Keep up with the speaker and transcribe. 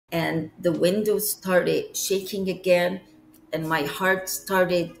and the windows started shaking again, and my heart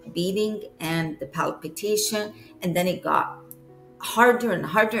started beating and the palpitation, and then it got harder and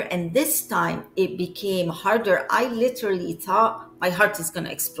harder, and this time it became harder. I literally thought my heart is going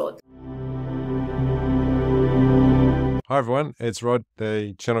to explode. Hi everyone, it's Rod,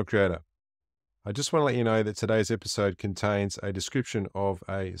 the channel creator. I just want to let you know that today's episode contains a description of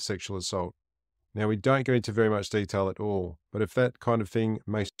a sexual assault. Now, we don't go into very much detail at all, but if that kind of thing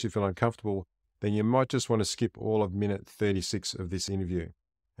makes you feel uncomfortable, then you might just want to skip all of minute 36 of this interview.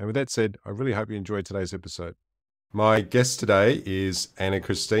 And with that said, I really hope you enjoyed today's episode. My guest today is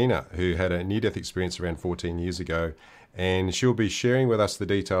Christina, who had a near-death experience around 14 years ago, and she'll be sharing with us the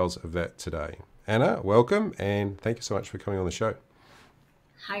details of that today. Anna, welcome, and thank you so much for coming on the show.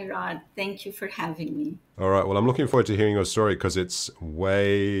 Hi, Rod. Thank you for having me. All right, well, I'm looking forward to hearing your story because it's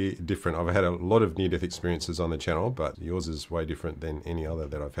way different. I've had a lot of near-death experiences on the channel, but yours is way different than any other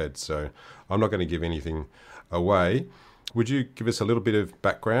that I've had, so I'm not going to give anything away. Would you give us a little bit of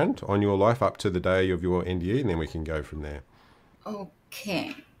background on your life up to the day of your NDE, and then we can go from there?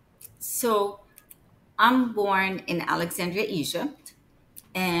 Okay. So I'm born in Alexandria, Egypt,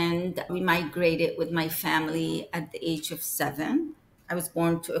 and we migrated with my family at the age of 7. I was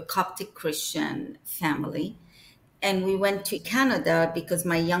born to a Coptic Christian family, and we went to Canada because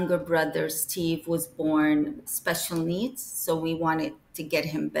my younger brother Steve was born with special needs, so we wanted to get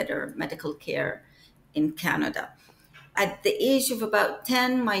him better medical care in Canada. At the age of about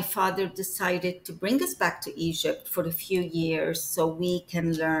 10, my father decided to bring us back to Egypt for a few years so we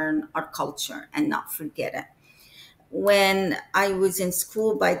can learn our culture and not forget it. When I was in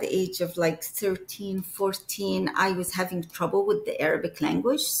school by the age of like 13, 14, I was having trouble with the Arabic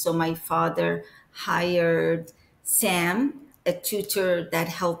language. So my father hired Sam, a tutor that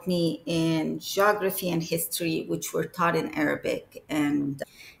helped me in geography and history, which were taught in Arabic. And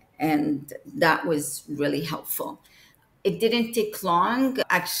that was really helpful. It didn't take long.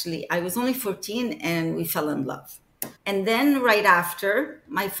 Actually, I was only 14 and we fell in love. And then right after,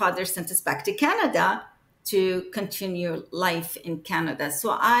 my father sent us back to Canada to continue life in Canada.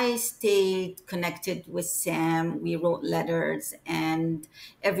 So I stayed connected with Sam. We wrote letters, and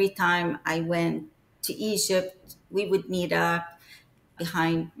every time I went to Egypt, we would meet up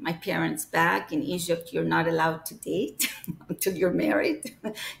behind my parents' back. In Egypt, you're not allowed to date until you're married.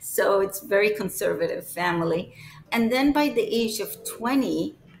 So it's very conservative family. And then by the age of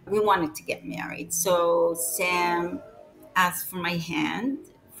 20, we wanted to get married. So Sam asked for my hand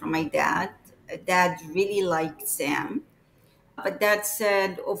from my dad. Dad really liked Sam, but dad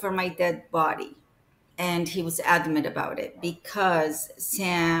said over my dead body. And he was adamant about it because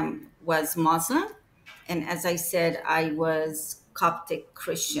Sam was Muslim. And as I said, I was Coptic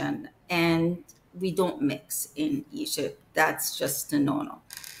Christian, and we don't mix in Egypt. That's just a no no.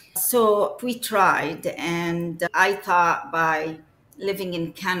 So we tried, and I thought by living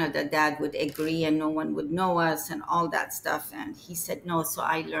in Canada, dad would agree and no one would know us and all that stuff. And he said no. So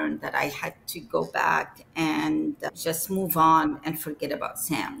I learned that I had to go back and just move on and forget about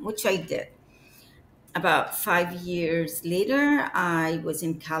Sam, which I did. About 5 years later, I was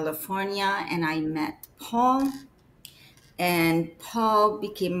in California and I met Paul, and Paul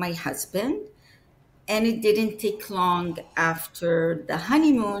became my husband. And it didn't take long after the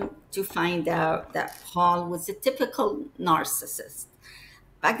honeymoon to find out that Paul was a typical narcissist.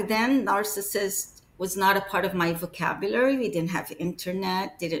 Back then, narcissist was not a part of my vocabulary. We didn't have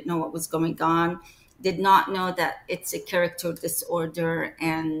internet, didn't know what was going on, did not know that it's a character disorder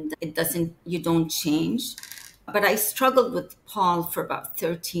and you don't change. But I struggled with Paul for about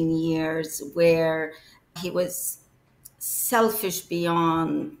 13 years, where he was selfish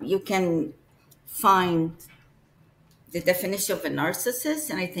beyond you can find the definition of a narcissist,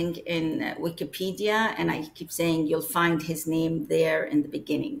 and I think in Wikipedia, and I keep saying you'll find his name there in the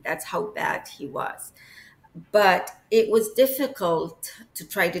beginning. That's how bad he was. But it was difficult to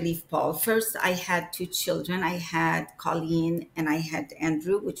try to leave Paul. First, I had 2 children. I had Colleen and I had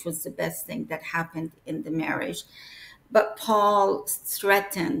Andrew, which was the best thing that happened in the marriage. But Paul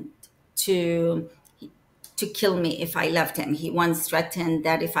threatened to to kill me if I left him. He once threatened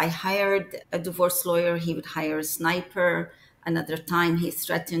that if I hired a divorce lawyer, he would hire a sniper. Another time, he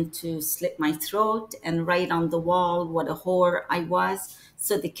threatened to slit my throat and write on the wall what a whore I was,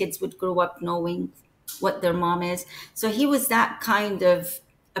 so the kids would grow up knowing what their mom is. So he was that kind of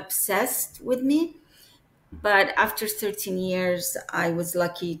obsessed with me. But after 13 years, I was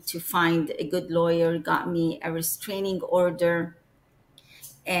lucky to find a good lawyer, got me a restraining order,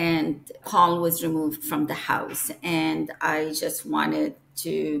 and Paul was removed from the house. And I just wanted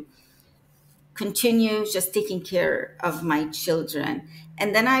to continue just taking care of my children.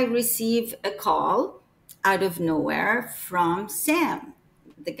 And then I receive a call out of nowhere from Sam,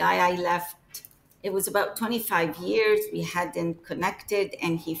 the guy I left. It was about 25 years. We hadn't connected,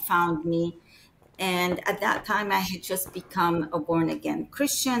 and he found me. And at that time, I had just become a born again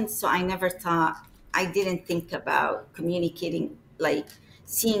Christian. So I never thought, I didn't think about communicating, like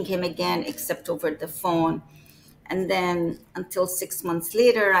seeing him again, except over the phone. And then until 6 months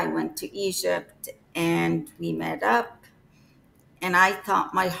later, I went to Egypt and we met up. And I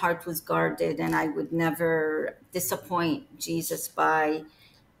thought my heart was guarded and I would never disappoint Jesus by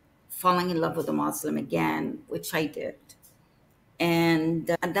falling in love with a Muslim again, which I did. And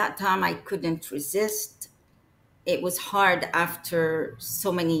at that time, I couldn't resist. It was hard after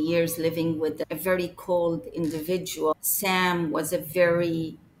so many years living with a very cold individual. Sam was a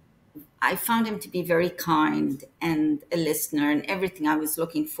very I found him to be very kind and a listener and everything I was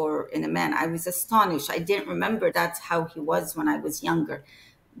looking for in a man. I was astonished. I didn't remember that's how he was when I was younger,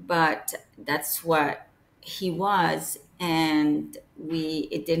 but that's what he was. And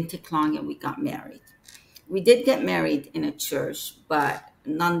it didn't take long and we got married. We did get married in a church, but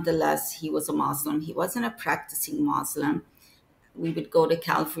nonetheless, he was a Muslim. He wasn't a practicing Muslim. We would go to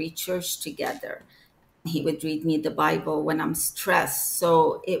Calvary Church together. He would read me the Bible when I'm stressed.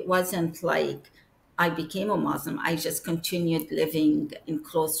 So it wasn't like I became a Muslim. I just continued living in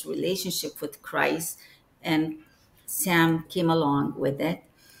close relationship with Christ, and Sam came along with it.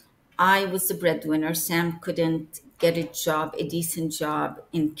 I was the breadwinner. Sam couldn't get a job, a decent job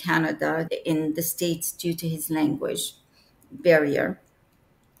in Canada, in the States, due to his language barrier.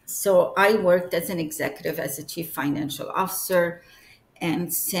 So I worked as an executive, as a chief financial officer,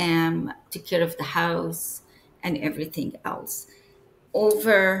 and Sam took care of the house and everything else.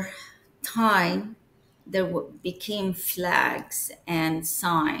 Over time, became flags and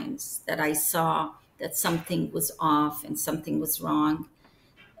signs that I saw that something was off and something was wrong,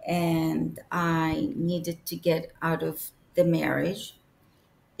 and I needed to get out of the marriage.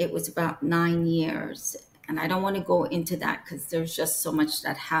 It was about 9 years, and I don't want to go into that because there's just so much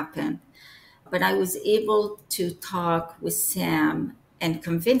that happened. But I was able to talk with Sam and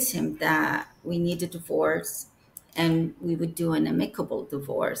convince him that we need a divorce and we would do an amicable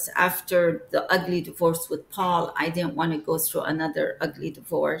divorce. After the ugly divorce with Paul, I didn't want to go through another ugly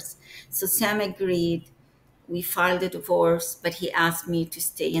divorce. So Sam agreed. We filed a divorce, but he asked me to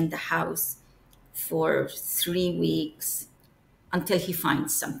stay in the house for 3 weeks until he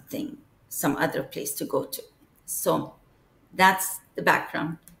finds something, some other place to go to. So that's the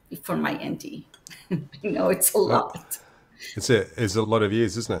background for my NDE. You know, it's a Well, lot. it's a lot of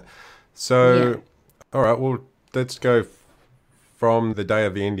years, isn't it? Yeah. So, all right, well, let's go from the day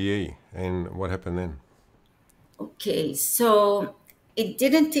of the NDE and what happened then. Okay. So it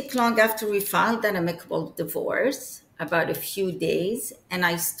didn't take long after we filed an amicable divorce, about a few days, and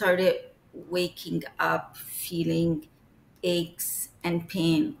I started waking up feeling aches and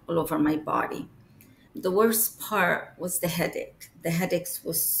pain all over my body. The worst part was the headache. The headaches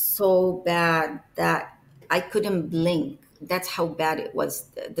was so bad that I couldn't blink. That's how bad it was.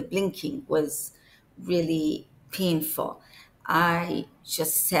 The blinking was really painful. I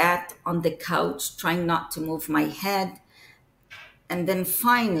just sat on the couch trying not to move my head. And then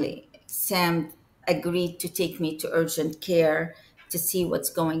finally, Sam agreed to take me to urgent care to see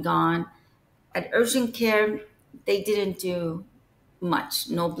what's going on. At urgent care, they didn't do much,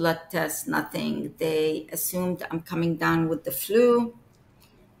 no blood tests, nothing. They assumed I'm coming down with the flu,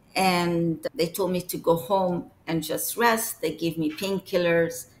 and they told me to go home and just rest. They gave me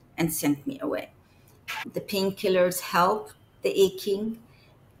painkillers and sent me away. The painkillers helped the aching,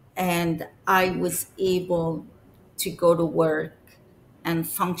 and I was able to go to work and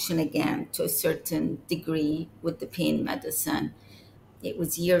function again to a certain degree with the pain medicine. It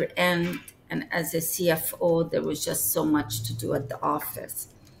was year end, and as a CFO, there was just so much to do at the office.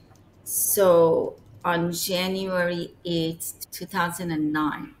 So on January 8th,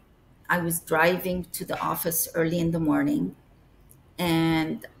 2009, I was driving to the office early in the morning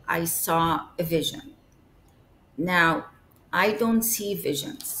and I saw a vision. Now, I don't see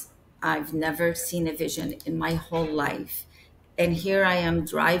visions. I've never seen a vision in my whole life. And here I am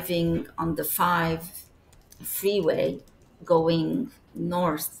driving on the 5 freeway going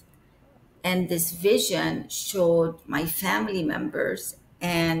north, and this vision showed my family members,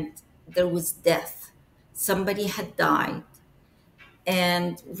 and there was death. Somebody had died,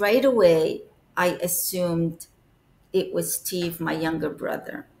 and right away I assumed it was Steve, my younger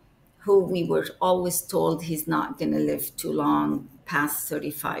brother, who we were always told he's not going to live too long, past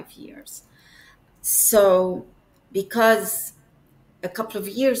 35 years. So because a couple of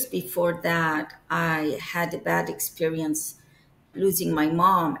years before that, I had a bad experience losing my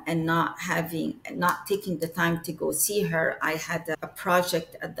mom and not taking the time to go see her. I had a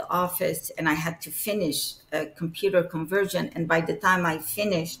project at the office and I had to finish a computer conversion. And by the time I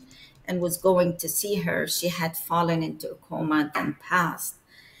finished and was going to see her, she had fallen into a coma and passed.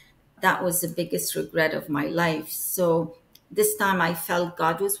 That was the biggest regret of my life. So this time I felt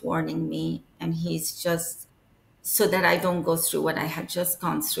God was warning me, and He's just so that I don't go through what I had just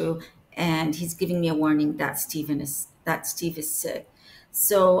gone through. And He's giving me a warning that Steve is sick.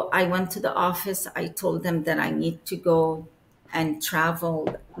 So I went to the office. I told them that I need to go and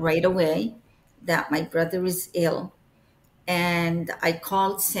travel right away, that my brother is ill. And I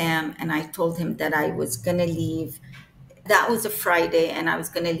called Sam and I told him that I was going to leave. That was a Friday, and I was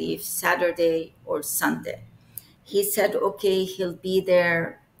going to leave Saturday or Sunday. He said, okay, he'll be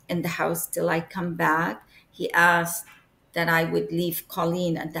there in the house till I come back. He asked that I would leave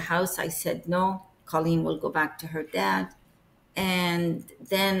Colleen at the house. I said, no, Colleen will go back to her dad. And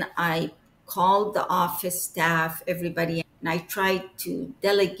then I called the office staff, everybody, and I tried to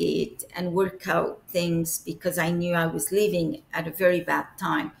delegate and work out things because I knew I was leaving at a very bad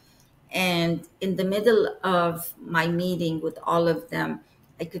time. And in the middle of my meeting with all of them,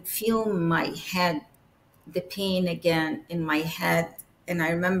 I could feel my head, the pain again in my head. And I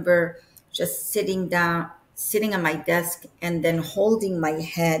remember just sitting down, sitting at my desk, and then holding my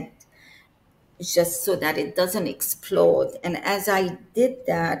head just so that it doesn't explode. And as I did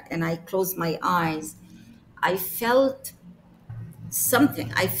that and I closed my eyes, I felt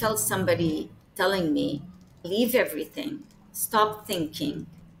something. I felt somebody telling me, leave everything, stop thinking,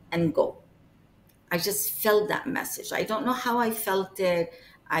 and go. I just felt that message. I don't know how I felt it.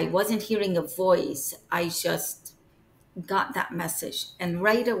 I wasn't hearing a voice. I just got that message. And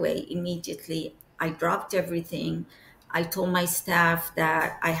right away, immediately, I dropped everything. I told my staff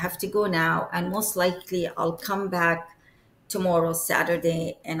that I have to go now, and most likely I'll come back tomorrow,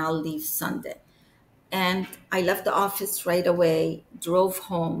 Saturday, and I'll leave Sunday. And I left the office right away, drove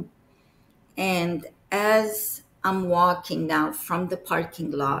home. And as I'm walking now from the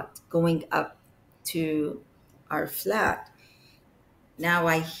parking lot going up to our flat, now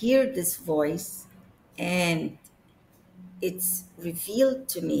I hear this voice, and it's revealed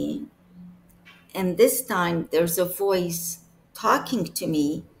to me. And this time there's a voice talking to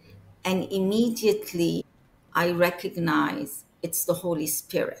me, and immediately I recognize it's the Holy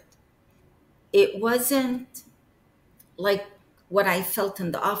Spirit. It wasn't like what I felt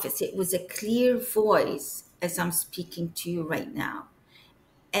in the office, it was a clear voice as I'm speaking to you right now.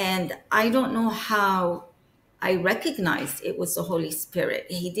 And I don't know how I recognized it was the Holy Spirit.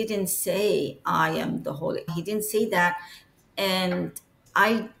 He didn't say, I am the Holy. He didn't say that. And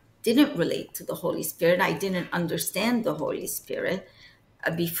I didn't relate to the Holy Spirit. I didn't understand the Holy Spirit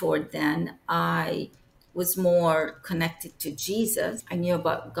before then. I was more connected to Jesus. I knew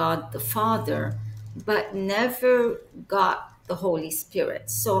about God the Father, but never got the Holy Spirit.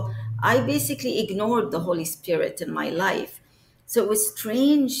 So I basically ignored the Holy Spirit in my life. So it was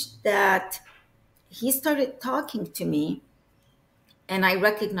strange that he started talking to me, and I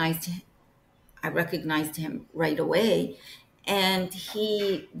recognized him right away. And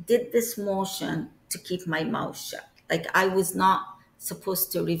he did this motion to keep my mouth shut. Like I was not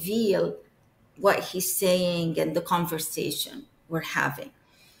supposed to reveal what he's saying and the conversation we're having.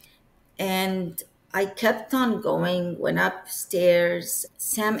 And I kept on going, went upstairs.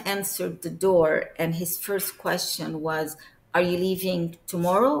 Sam answered the door, and his first question was, are you leaving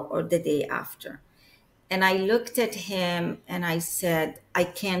tomorrow or the day after? And I looked at him and I said, I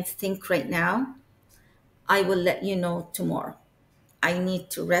can't think right now. I will let you know tomorrow. I need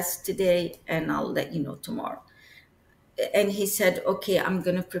to rest today and I'll let you know tomorrow. And he said, okay, I'm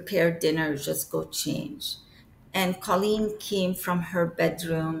going to prepare dinner, just go change. And Colleen came from her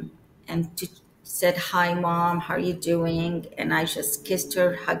bedroom and said, hi, Mom, how are you doing? And I just kissed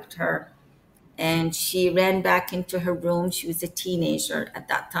her, hugged her. And she ran back into her room. She was a teenager at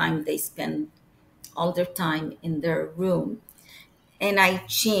that time. They spent all their time in their room. And I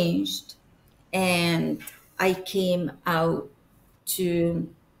changed and I came out to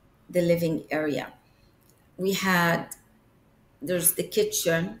the living area. We had There's the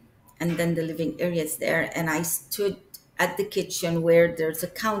kitchen, and then the living area is there, and I stood at the kitchen where there's a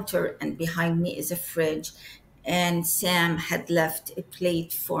counter and behind me is a fridge. And Sam had left a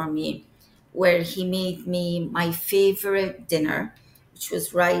plate for me where he made me my favorite dinner, which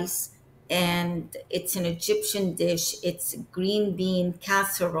was rice, and it's an Egyptian dish. It's green bean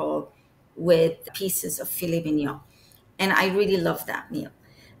casserole with pieces of filet mignon, and I really love that meal.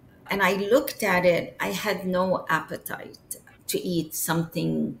 And I looked at it, I had no appetite to eat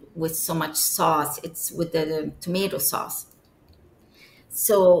something with so much sauce. It's with the tomato sauce.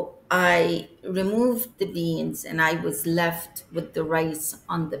 So I removed the beans and I was left with the rice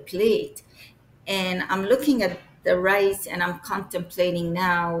on the plate. And I'm looking at the rice and I'm contemplating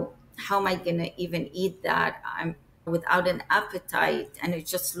now, how am I going to even eat that? I'm without an appetite and it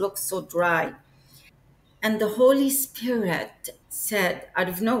just looks so dry. And the Holy Spirit said out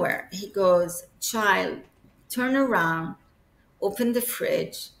of nowhere, He goes, "Child, turn around, open the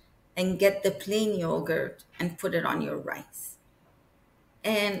fridge, and get the plain yogurt and put it on your rice."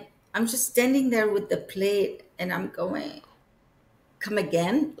 And I'm just standing there with the plate and I'm going, "Come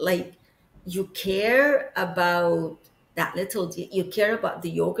again? Like, you care about that you care about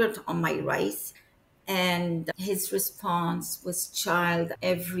the yogurt on my rice?" And his response was, "Child,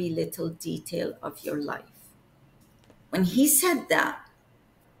 every little detail of your life." When he said that,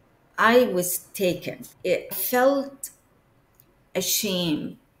 I was taken. It felt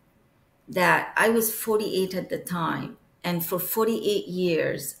ashamed that I was 48 at the time, and for 48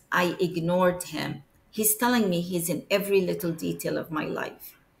 years, I ignored him. He's telling me he's in every little detail of my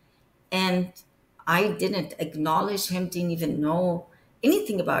life. And I didn't acknowledge him, didn't even know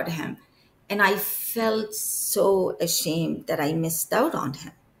anything about him. And I felt so ashamed that I missed out on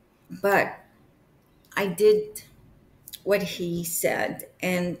him. But I did what he said.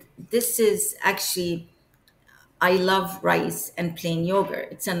 And this is actually, I love rice and plain yogurt.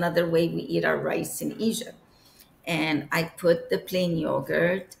 It's another way we eat our rice in Egypt. And I put the plain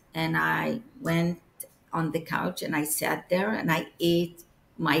yogurt and I went on the couch and I sat there and I ate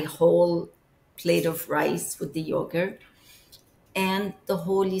my whole plate of rice with the yogurt. And the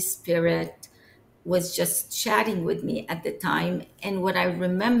Holy Spirit was just chatting with me at the time. And what I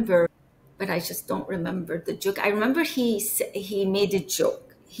remember, but I just don't remember the joke. I remember he made a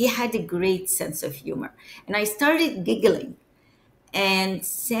joke. He had a great sense of humor. And I started giggling. And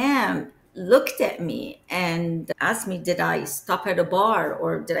Sam looked at me and asked me, did I stop at a bar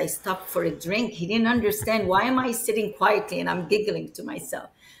or did I stop for a drink? He didn't understand. Why am I sitting quietly and I'm giggling to myself?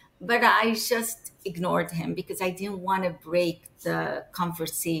 But I just ignored him because I didn't want to break the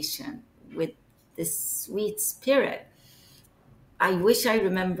conversation with this sweet spirit. I wish I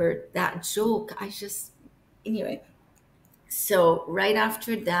remembered that joke. Anyway. So right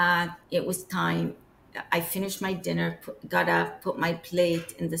after that, it was time. I finished my dinner, got up, put my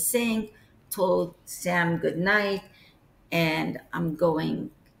plate in the sink, told Sam good night, and I'm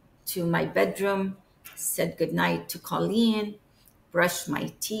going to my bedroom, said good night to Colleen, brushed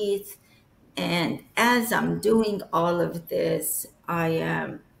my teeth. And as I'm doing all of this, I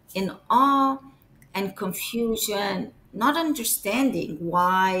am in awe and confusion, not understanding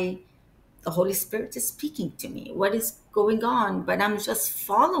why the Holy Spirit is speaking to me. What is going on? But I'm just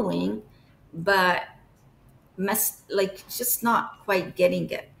following, but like just not quite getting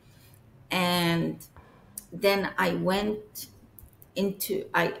it. And then I went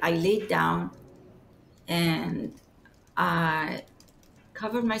I laid down and I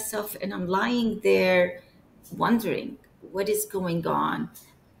covered myself and I'm lying there wondering what is going on.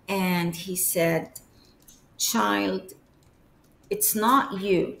 And he said, "Child, it's not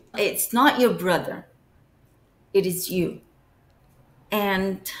you. It's not your brother. It is you."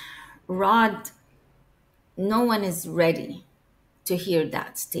 And Rod, no one is ready to hear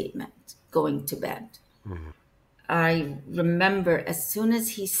that statement going to bed. I remember as soon as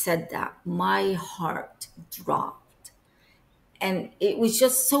he said that, my heart dropped. And it was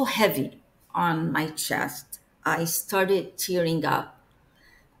just so heavy on my chest. I started tearing up,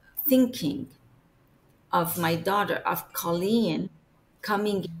 thinking of my daughter, of Colleen,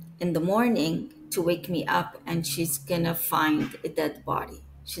 coming in the morning to wake me up, and she's gonna find a dead body.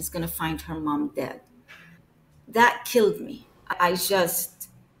 She's gonna find her mom dead. That killed me.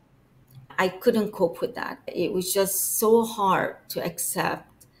 I couldn't cope with that. It was just so hard to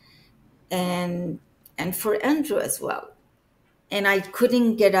accept, and for Andrew as well. And I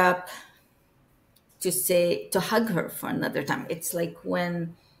couldn't get up to hug her for another time. It's like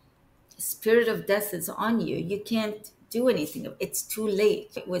when spirit of death is on you, you can't do anything. It's too late.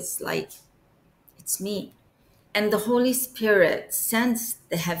 It was like, it's me. And the Holy Spirit sensed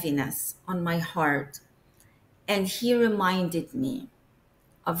the heaviness on my heart, and he reminded me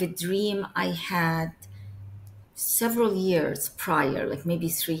of a dream I had several years prior, like maybe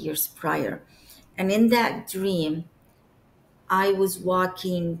 3 years prior. And in that dream, I was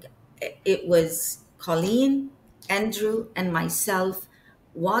walking, it was Colleen, Andrew, and myself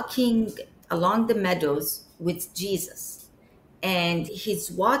walking along the meadows with Jesus. And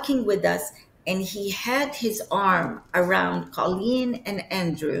he's walking with us, and he had his arm around Colleen and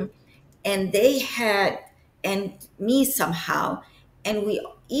Andrew, and they had and me somehow. And we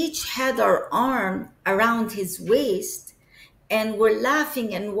each had our arm around his waist, and we're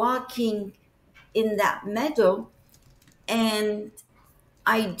laughing and walking in that meadow. And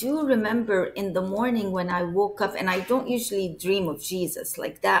I do remember in the morning when I woke up, and I don't usually dream of Jesus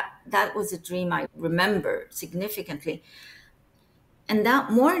like that. That was a dream I remember significantly. And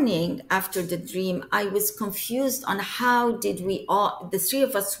that morning after the dream, I was confused on how did we all, the three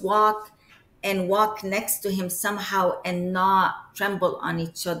of us, walk next to him somehow and not tremble on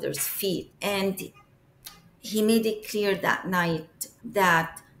each other's feet. And he made it clear that night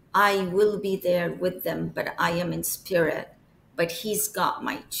that I will be there with them, but I am in spirit, but he's got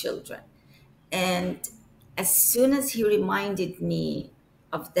my children. And as soon as he reminded me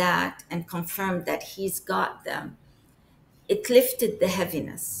of that and confirmed that he's got them, it lifted the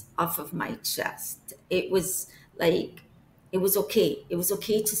heaviness off of my chest. It was like, it was okay. It was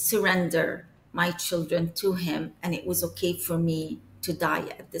okay to surrender my children to him. And it was okay for me to die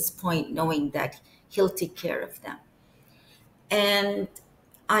at this point, knowing that he'll take care of them. And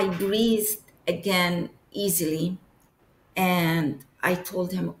I breathed again easily. And I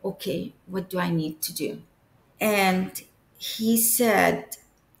told him, okay, what do I need to do? And he said,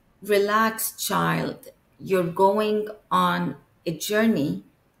 relax, child. You're going on a journey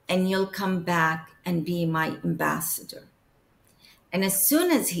and you'll come back and be my ambassador. And as soon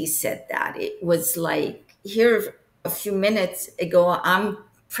as he said that, it was like, here a few minutes ago, I'm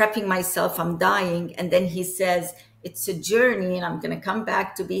prepping myself, I'm dying. And then he says, it's a journey and I'm going to come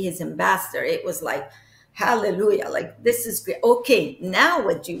back to be his ambassador. It was like, hallelujah, like, this is great. Okay, now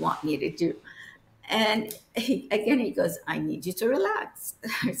what do you want me to do? And again, he goes, I need you to relax.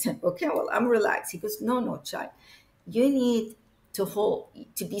 I said, okay, well, I'm relaxed. He goes, no, no, child. You need to hold,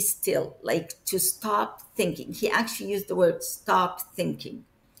 to be still, like to stop thinking. He actually used the word stop thinking.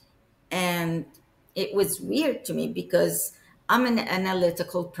 And it was weird to me because I'm an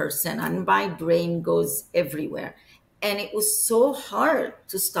analytical person and my brain goes everywhere. And it was so hard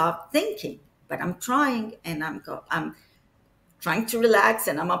to stop thinking. But I'm trying, and I'm trying to relax,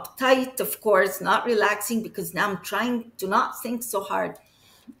 and I'm uptight, of course, not relaxing because now I'm trying to not think so hard.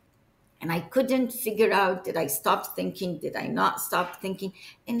 And I couldn't figure out, did I stop thinking? Did I not stop thinking?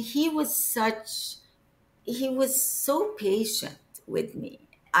 And he was so patient with me.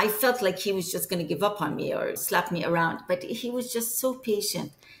 I felt like he was just going to give up on me or slap me around, but he was just so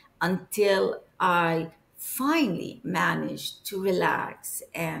patient until I finally managed to relax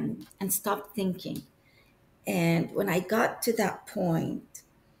and stop thinking. And when I got to that point,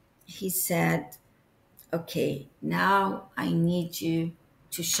 he said, okay, now I need you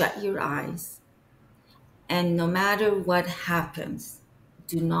to shut your eyes. And no matter what happens,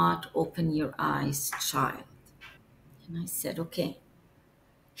 do not open your eyes, child. And I said, okay.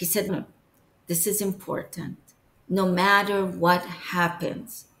 He said, no, this is important. No matter what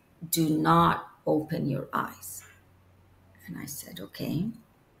happens, do not open your eyes. And I said, okay.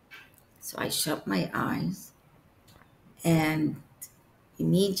 So I shut my eyes, and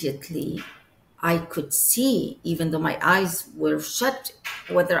immediately I could see, even though my eyes were shut,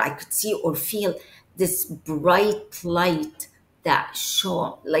 whether I could see or feel this bright light that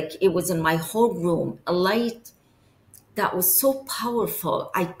shone, like it was in my whole room, a light that was so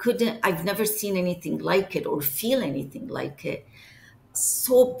powerful. I've never seen anything like it or feel anything like it.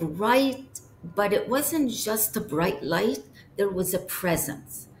 So bright, but it wasn't just a bright light, there was a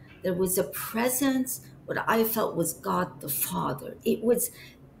presence. There was a presence, what I felt was God the Father. It was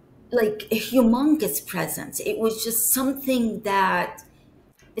like a humongous presence. It was just something that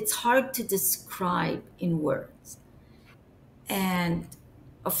it's hard to describe in words. And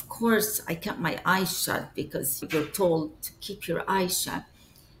of course, I kept my eyes shut because you're told to keep your eyes shut.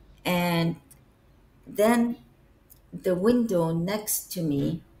 And then the window next to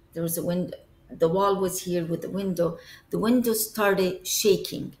me, there was a window, the wall was here with the window. The window started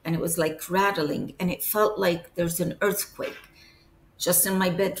shaking and it was like rattling, and it felt like there's an earthquake just in my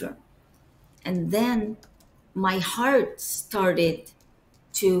bedroom. And then my heart started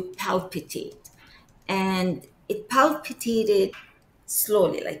to palpitate, and it palpitated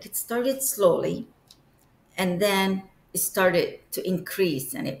slowly, like it started slowly, and then it started to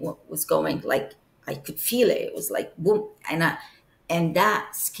increase, and it was going like I could feel it. It was like boom, and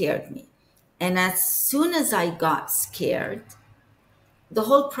that scared me. And as soon as I got scared, the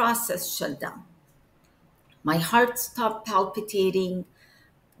whole process shut down. My heart stopped palpitating,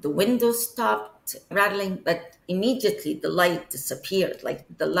 the window stopped rattling, but immediately the light disappeared, like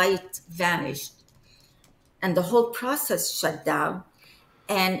the light vanished, and the whole process shut down.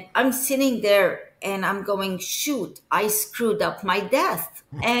 And I'm sitting there and I'm going, shoot, I screwed up my death.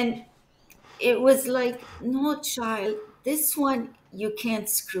 And It was like, no, child, this one you can't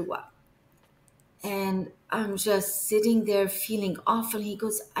screw up. And I'm just sitting there feeling awful. He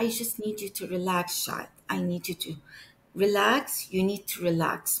goes, I just need you to relax, child. I need you to relax. You need to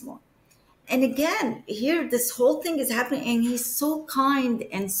relax more. And again, here, this whole thing is happening, and he's so kind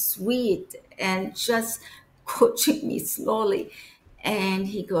and sweet and just coaching me slowly. And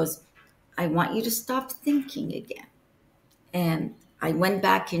he goes, I want you to stop thinking again. And I went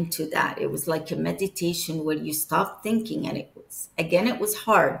back into that. It was like a meditation where you stop thinking, and it was, again, it was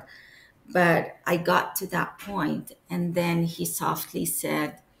hard, but I got to that point. And then he softly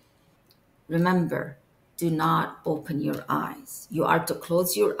said, remember, do not open your eyes. You are to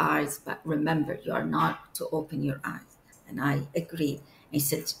close your eyes, but remember, you are not to open your eyes. And I agreed. And he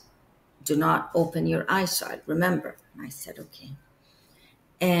said, do not open your eyes, child. Remember. And I said, okay.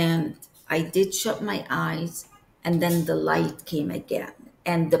 And I did shut my eyes, and then the light came again,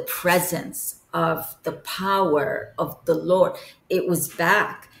 and the presence of the power of the Lord, it was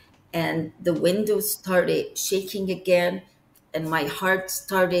back. And the windows started shaking again, and my heart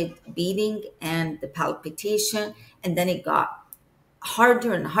started beating, and the palpitation, and then it got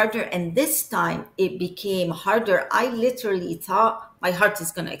harder and harder. And this time it became harder. I literally thought my heart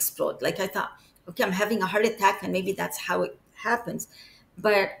is going to explode. Like, I thought, okay, I'm having a heart attack, and maybe that's how it happens.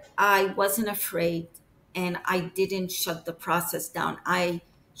 But I wasn't afraid, and I didn't shut the process down. I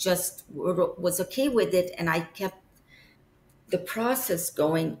just was okay with it, and I kept the process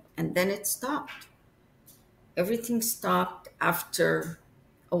going, and then it stopped. Everything stopped after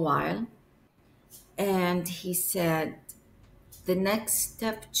a while. And he said, the next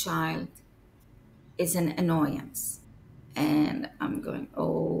step, child, is an annoyance. And I'm going,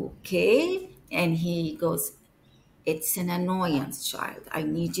 okay. And he goes, it's an annoyance, child. I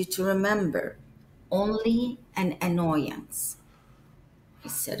need you to remember, only an annoyance. I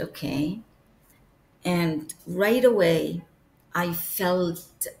said, okay. And right away, I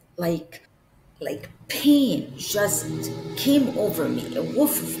felt like pain just came over me, a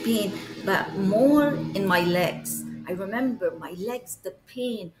woof of pain, but more in my legs. I remember my legs, the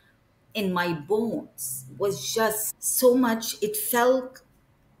pain in my bones was just so much. It felt,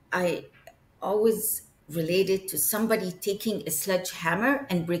 I always related to somebody taking a sledgehammer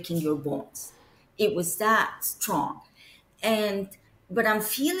and breaking your bones. It was that strong. And but I'm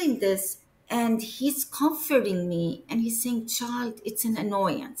feeling this, and he's comforting me, and he's saying, child, it's an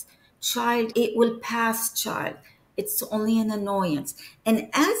annoyance. Child, it will pass, child. It's only an annoyance. And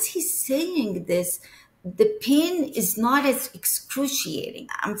as he's saying this, the pain is not as excruciating.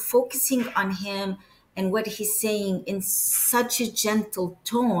 I'm focusing on him and what he's saying in such a gentle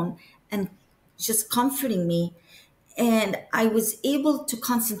tone, and just comforting me. And I was able to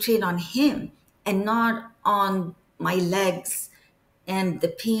concentrate on him and not on my legs and the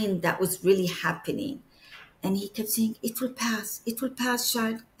pain that was really happening. And he kept saying, it will pass,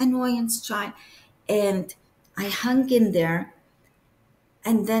 child, annoyance, child. And I hung in there,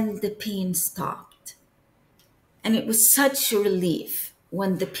 and then the pain stopped. And it was such a relief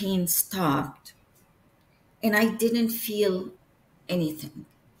when the pain stopped, and I didn't feel anything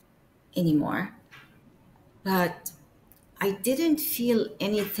anymore. But I didn't feel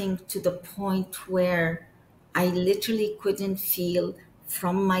anything to the point where I literally couldn't feel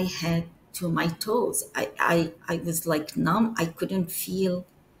from my head to my toes. I was like numb. I couldn't feel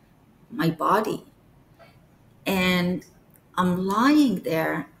my body. And I'm lying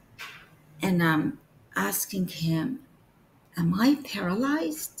there, and I'm asking him, am I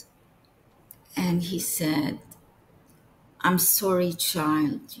paralyzed? And he said, I'm sorry,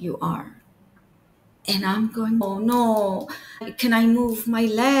 child, you are. And I'm going, oh no, can I move my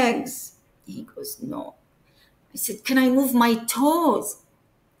legs? He goes, no. I said, can I move my toes?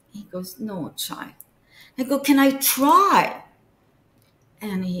 He goes, no, child. I go, can I try?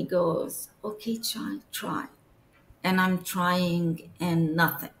 And he goes, okay, child, try. And I'm trying, and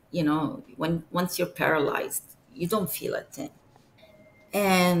nothing. When once you're paralyzed, you don't feel a thing.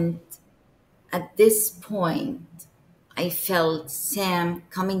 And at this point, I felt Sam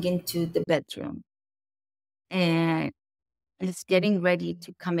coming into the bedroom, and is getting ready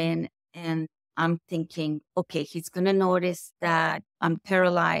to come in. And I'm thinking, okay, he's going to notice that I'm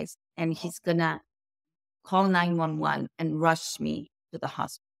paralyzed, and he's going to call 911 and rush me to the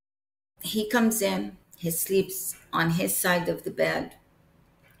hospital. He comes in, he sleeps on his side of the bed.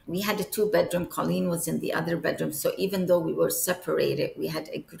 We had a two-bedroom. Colleen was in the other bedroom. So even though we were separated, we had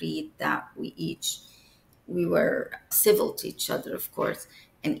agreed that we were civil to each other, of course,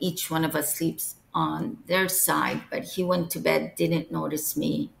 and each one of us sleeps on their side. But he went to bed, didn't notice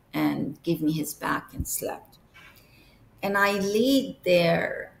me, and gave me his back and slept. And I laid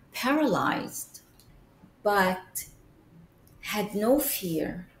there paralyzed, but had no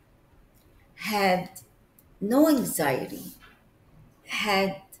fear, had no anxiety,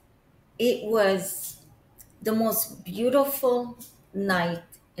 had it was the most beautiful night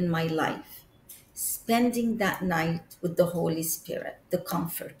in my life, spending that night with the Holy Spirit, the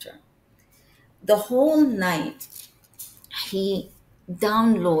Comforter. The whole night, He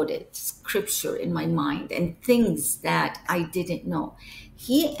downloaded scripture in my mind and things that I didn't know.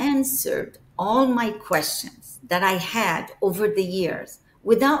 He answered all my questions that I had over the years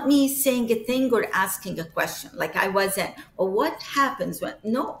without me saying a thing or asking a question. Like I wasn't, well, what happens when?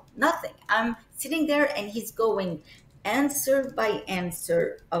 No, nothing. I'm sitting there and he's going answer by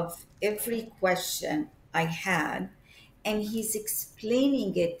answer of every question I had. And he's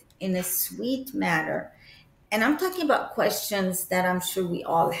explaining it in a sweet manner, and I'm talking about questions that I'm sure we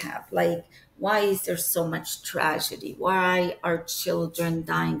all have, like, why is there so much tragedy? Why are children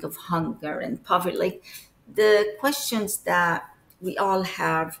dying of hunger and poverty? Like the questions that we all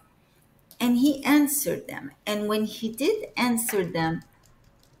have. And he answered them. And when he did answer them,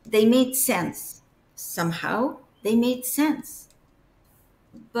 they made sense. Somehow they made sense.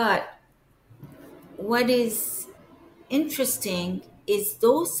 But what is interesting is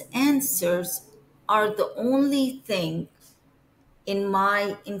those answers are the only thing in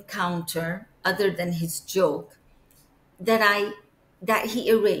my encounter other than his joke that he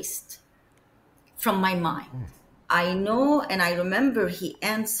erased from my mind. I know and I remember he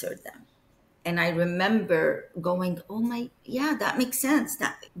answered them, and I remember going, oh my, yeah, that makes sense,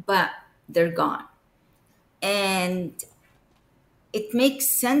 that, but they're gone. And it makes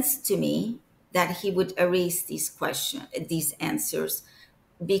sense to me that he would erase these answers,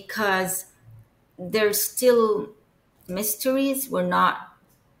 because there's still mysteries we're not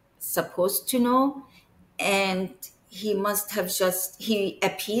supposed to know. And he must have just he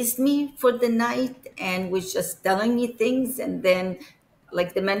appeased me for the night and was just telling me things. And then,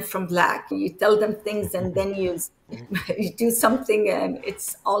 like the men from Black, you tell them things and then you do something and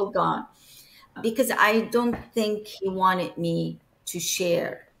it's all gone, because I don't think he wanted me to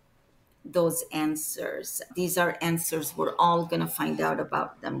share those answers. These are answers we're all going to find out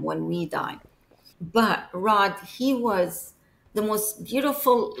about them when we die. But Rod, he was the most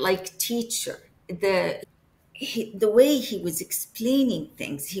beautiful, like, teacher. The way he was explaining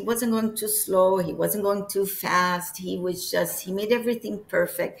things, he wasn't going too slow, he wasn't going too fast, he made everything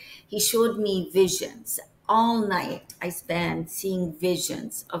perfect. He showed me visions all night. I spent seeing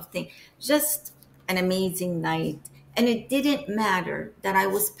visions of things. Just an amazing night. And it didn't matter that I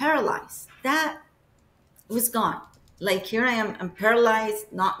was paralyzed. That was gone. Like, here I am, I'm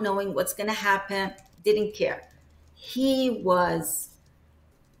paralyzed, not knowing what's going to happen. Didn't care. He was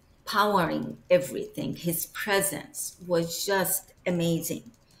powering everything. His presence was just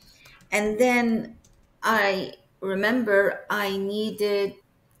amazing. And then I remember I needed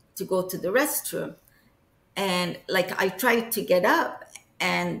to go to the restroom. And like I tried to get up.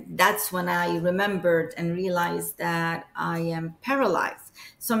 And that's when I remembered and realized that I am paralyzed.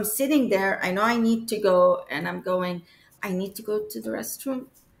 So I'm sitting there. I know I need to go. And I'm going, I need to go to the restroom.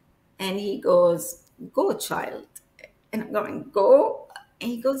 And he goes, go, child. And I'm going, go?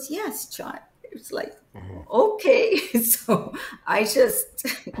 And he goes, yes, child. It's like, okay. So I just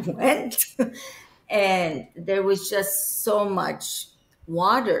went, and there was just so much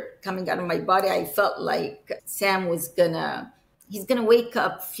water coming out of my body. I felt like Sam he's gonna wake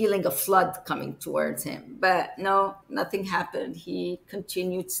up feeling a flood coming towards him. But no, nothing happened. He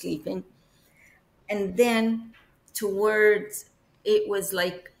continued sleeping. And then towards it was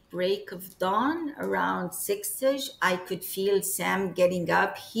like break of dawn around 6ish, I could feel Sam getting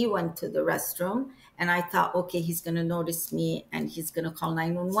up. He went to the restroom, and I thought, okay, he's going to notice me and he's going to call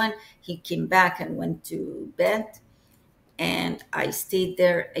 911. He came back and went to bed, and I stayed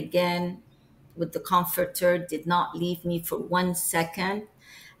there again with the comforter. Did not leave me for 1 second.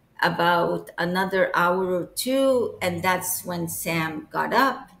 About another hour or two, and that's when Sam got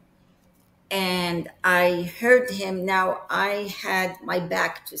up, and I heard him. Now I had my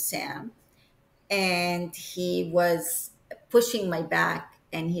back to Sam, and he was pushing my back,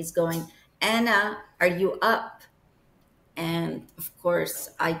 and he's going, Anna, are you up? And of course,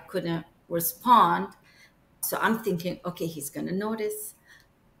 I couldn't respond. So I'm thinking, okay, he's going to notice.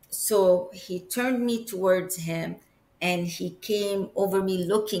 So he turned me towards him, and he came over me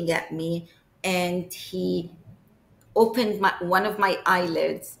looking at me, and he opened one of my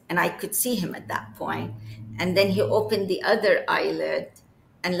eyelids, and I could see him at that point. And then he opened the other eyelid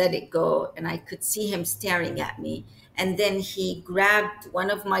and let it go, and I could see him staring at me. And then he grabbed one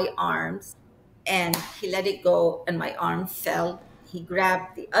of my arms and he let it go, and my arm fell. he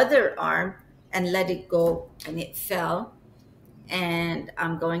grabbed the other arm and let it go, and it fell. And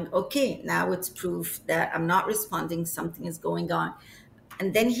I'm going, okay, now it's proof that I'm not responding, something is going on.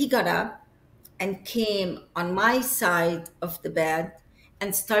 And then he got up and came on my side of the bed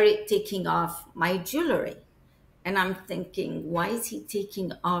and started taking off my jewelry. And I'm thinking, why is he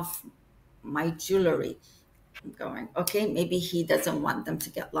taking off my jewelry? I'm going, okay, maybe he doesn't want them to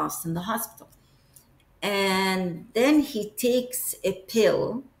get lost in the hospital. And then he takes a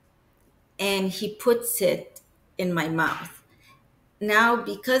pill and he puts it in my mouth. Now,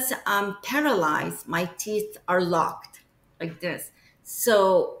 because I'm paralyzed, my teeth are locked like this.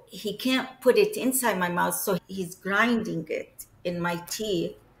 So he can't put it inside my mouth. So he's grinding it in my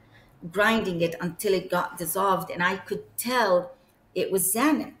teeth, grinding it until it got dissolved. And I could tell it was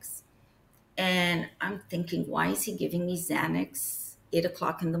Xanax. And I'm thinking, why is he giving me Xanax 8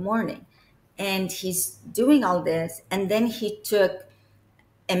 o'clock in the morning? And he's doing all this. And then he took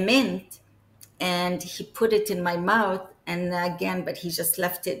a mint and he put it in my mouth. And again, but he just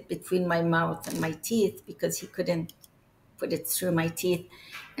left it between my mouth and my teeth because he couldn't put it through my teeth.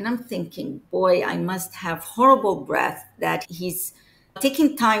 And I'm thinking, boy, I must have horrible breath that he's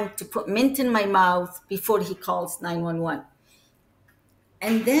taking time to put mint in my mouth before he calls 911.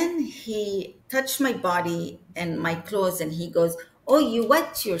 And then he touched my body and my clothes and he goes, oh, you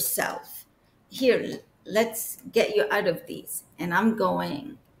wet yourself. Here, let's get you out of these. And I'm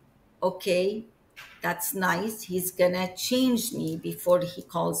going, okay, that's nice. He's gonna change me before he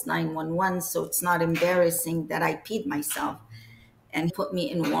calls 911, so it's not embarrassing that I peed myself, and put me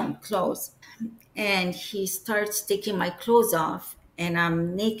in warm clothes. And he starts taking my clothes off and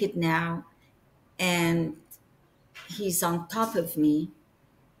I'm naked now, and he's on top of me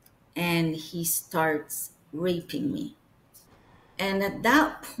and he starts raping me. And at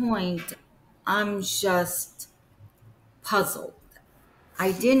that point, I'm just puzzled.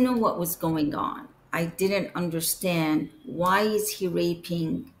 I didn't know what was going on. I didn't understand, why is he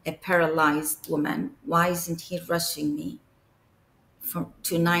raping a paralyzed woman? Why isn't he rushing me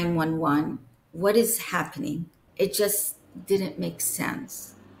to 911? What is happening? It just didn't make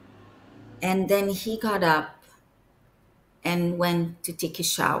sense. And then he got up and went to take a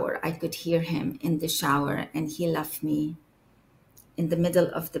shower. I could hear him in the shower, and he left me in the middle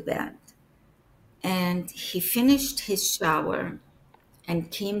of the bed. And he finished his shower and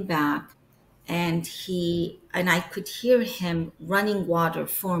came back, and I could hear him running water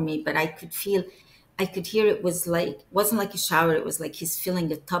for me, but I could hear it was like, it wasn't like a shower, it was like he's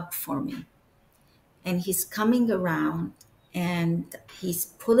filling a tub for me. And he's coming around and he's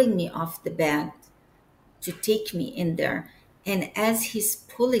pulling me off the bed to take me in there. And as he's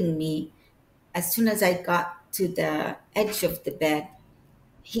pulling me, as soon as I got to the edge of the bed,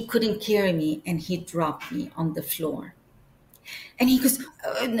 he couldn't carry me and he dropped me on the floor. And he goes,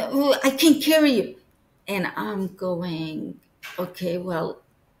 no, I can't carry you. And I'm going, okay, well,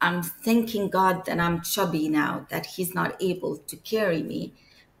 I'm thanking God that I'm chubby now, that he's not able to carry me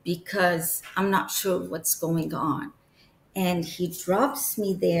because I'm not sure what's going on. And he drops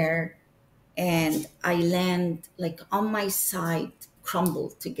me there and I land like on my side,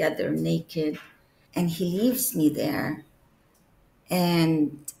 crumbled together, naked. And he leaves me there.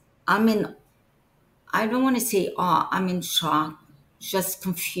 And I'm in, I don't want to say awe, I'm in shock, just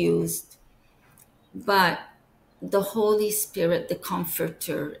confused. But the Holy Spirit, the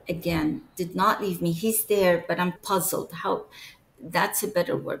Comforter, again, did not leave me. He's there, but I'm puzzled. How, that's a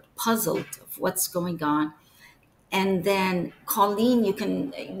better word, puzzled of what's going on. And then Colleen,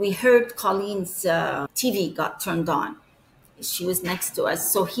 we heard Colleen's TV got turned on. She was next to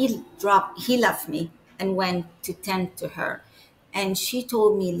us. So he left me and went to tend to her. And she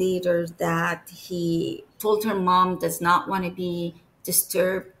told me later that he told her mom does not want to be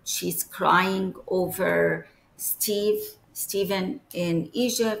disturbed. She's crying over Stephen in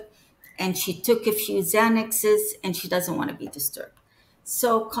Egypt, and she took a few Xanaxes and she doesn't want to be disturbed.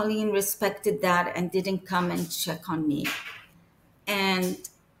 So Colleen respected that and didn't come and check on me. And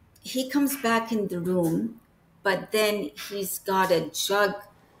he comes back in the room, but then he's got a jug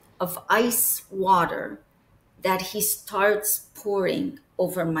of ice water that he starts pouring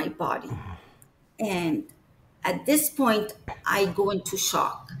over my body. And at this point, I go into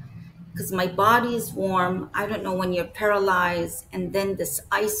shock because my body is warm. I don't know, when you're paralyzed and then this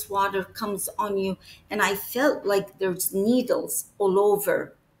ice water comes on you. And I felt like there's needles all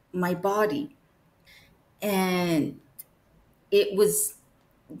over my body. And it was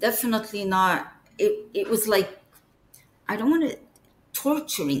definitely not, it was like, I don't want to,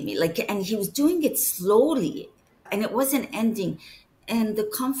 torturing me. Like, and he was doing it slowly and it wasn't ending. And the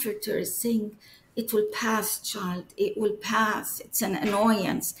comforter is saying, It will pass, child. It will pass. It's an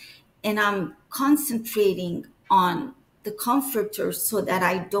annoyance. And I'm concentrating on the comforter so that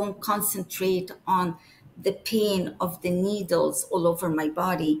I don't concentrate on the pain of the needles all over my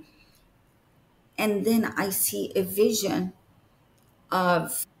body. And then I see a vision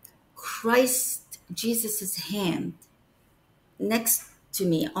of Christ, Jesus's hand next to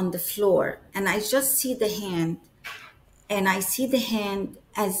me on the floor. And I just see the hand, and I see the hand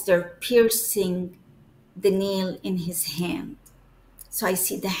as they're piercing the nail in his hand. So I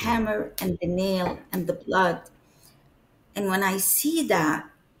see the hammer and the nail and the blood. And when I see that,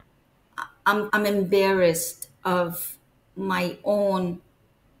 I'm embarrassed of my own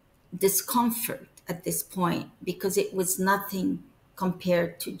discomfort at this point because it was nothing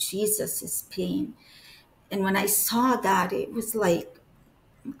compared to Jesus's pain. And when I saw that, it was like,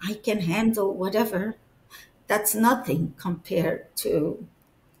 I can handle whatever. That's nothing compared to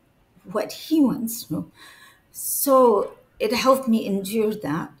what he went through. So it helped me endure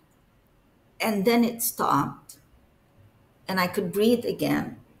that. And then it stopped, and I could breathe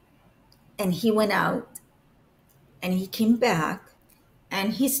again. And he went out, and he came back,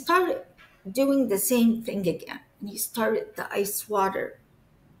 and he started doing the same thing again. And he started the ice water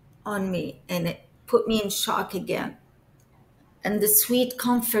on me, and it put me in shock again. And the sweet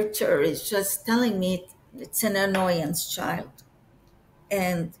comforter is just telling me it's an annoyance, child.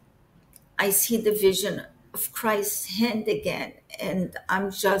 And I see the vision of Christ's hand again, and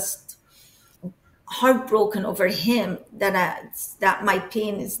I'm just heartbroken over him that my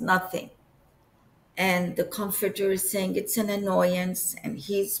pain is nothing. And the comforter is saying it's an annoyance, and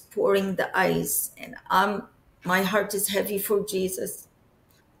he's pouring the ice, and my heart is heavy for Jesus.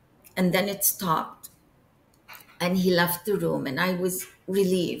 And then it stopped, and he left the room, and I was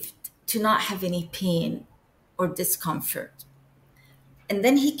relieved to not have any pain or discomfort. And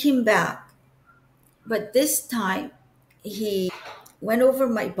then he came back, but this time he went over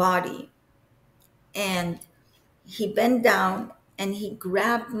my body, and he bent down and he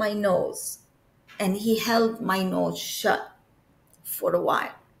grabbed my nose, and he held my nose shut for a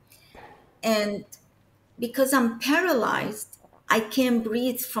while. And because I'm paralyzed, I can't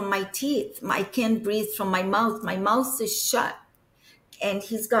breathe from my teeth. I can't breathe from my mouth. My mouth is shut, and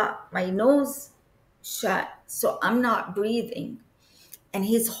he's got my nose shut. So I'm not breathing, and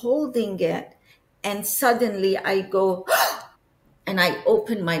he's holding it. And suddenly I go, and I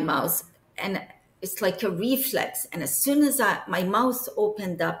open my mouth, and it's like a reflex. And as soon as my mouth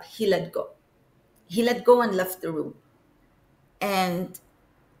opened up, he let go. He let go and left the room. And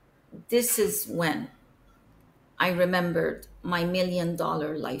this is when I remembered my $1 million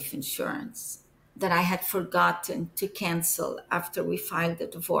life insurance that I had forgotten to cancel after we filed the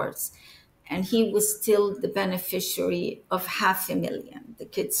divorce. And he was still the beneficiary of 500,000. The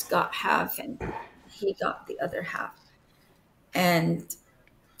kids got half, and he got the other half. And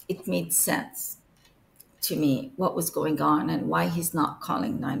it made sense to me what was going on and why he's not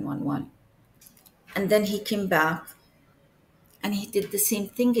calling 911. And then he came back, and he did the same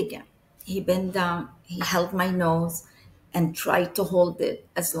thing again. He bent down, he held my nose and tried to hold it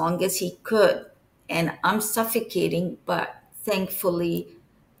as long as he could. And I'm suffocating, but thankfully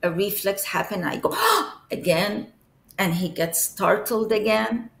a reflex happened. I go again, and he gets startled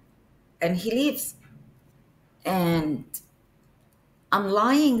again, and he leaves. And I'm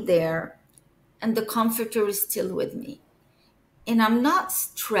lying there, and the comforter is still with me. And I'm not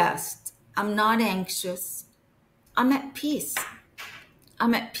stressed, I'm not anxious, I'm at peace.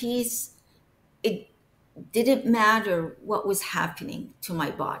 I'm at peace. It didn't matter what was happening to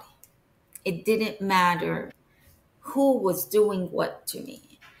my body. It didn't matter who was doing what to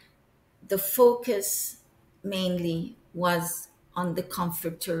me. The focus mainly was on the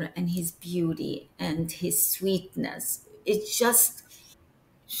comforter and his beauty and his sweetness. It's just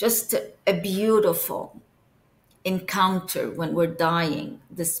a beautiful encounter when we're dying.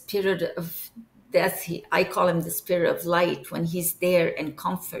 The spirit of death, I call him the spirit of light, when he's there and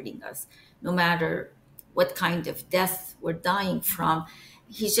comforting us, no matter what kind of death we're dying from.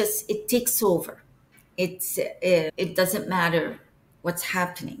 It takes over. It doesn't matter what's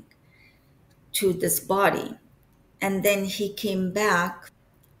happening to this body. And then he came back,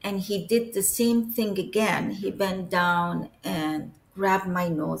 and he did the same thing again. He bent down and grabbed my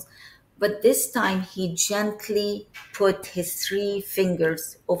nose. But this time he gently put his 3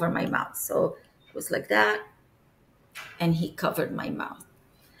 fingers over my mouth. So it was like that, and he covered my mouth.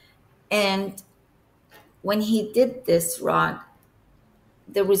 And when he did this, Rod,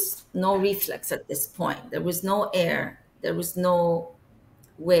 there was no reflex at this point. There was no air. There was no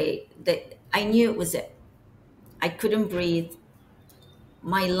way that I knew it was it. I couldn't breathe.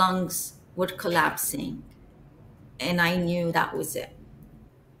 My lungs were collapsing, and I knew that was it.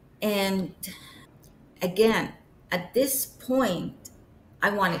 And again, at this point, I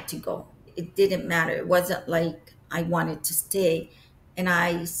wanted to go. It didn't matter. It wasn't like I wanted to stay. And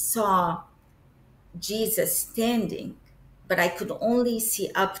I saw Jesus standing, but I could only see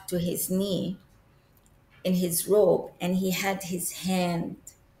up to his knee in his robe, and he had his hand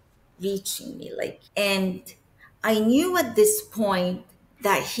reaching me, and I knew at this point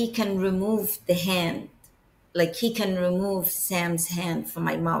that he can remove the hand, like he can remove Sam's hand from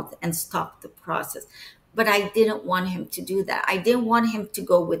my mouth and stop the process. But I didn't want him to do that. I didn't want him to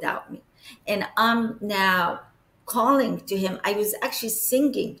go without me. And I'm now calling to him. I was actually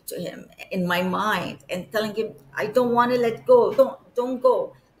singing to him in my mind and telling him, I don't want to let go. Don't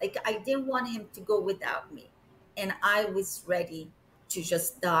go. Like I didn't want him to go without me. And I was ready to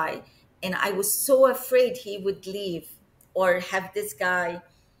just die. And I was so afraid he would leave or have this guy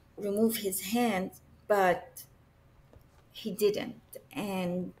remove his hand, but he didn't.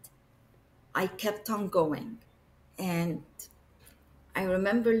 And I kept on going. And I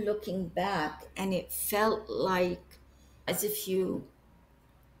remember looking back, and it felt like as if you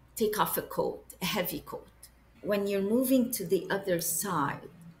take off a coat, a heavy coat. When you're moving to the other side,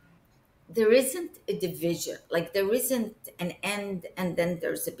 there isn't a division, like there isn't an end and then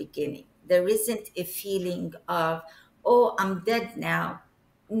there's a beginning. There isn't a feeling of, oh, I'm dead now.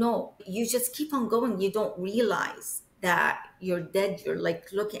 No, you just keep on going. You don't realize that you're dead. You're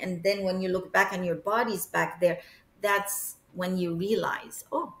like looking, and then when you look back and your body's back there, that's when you realize,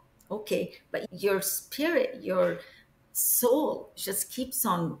 oh, okay. But your spirit, your soul just keeps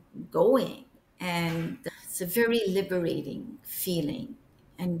on going. And it's a very liberating feeling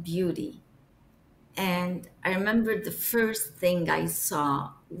and beauty. And I remember the first thing I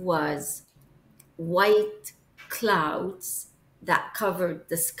saw was white clouds that covered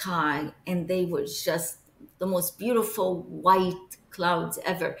the sky, and they were just the most beautiful white clouds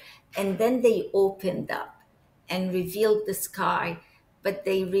ever. And then they opened up and revealed the sky, but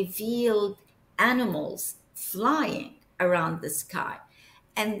they revealed animals flying around the sky.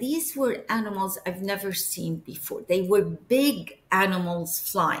 And these were animals I've never seen before. They were big animals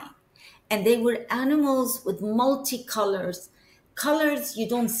flying, and they were animals with multicolors, colors you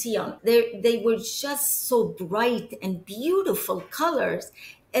don't see on. They were just so bright and beautiful colors,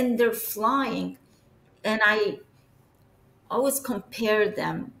 and they're flying. And I always compare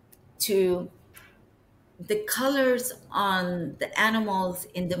them to the colors on the animals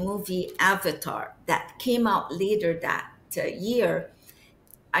in the movie Avatar that came out later that year.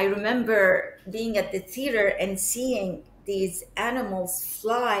 I remember being at the theater and seeing these animals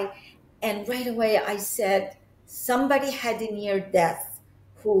fly, and right away I said, somebody had a near death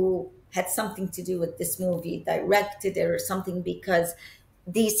who had something to do with this movie, directed it or something, because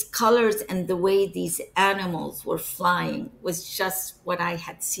these colors and the way these animals were flying was just what I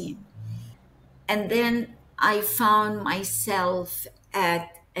had seen. And then I found myself at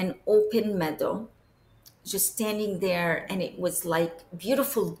an open meadow, just standing there, and it was like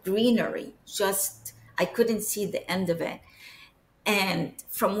beautiful greenery. Just, I couldn't see the end of it. And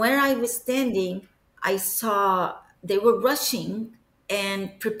from where I was standing, I saw they were rushing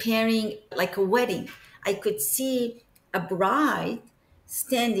and preparing like a wedding. I could see a bride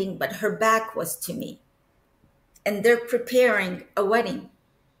standing, but her back was to me, and they're preparing a wedding.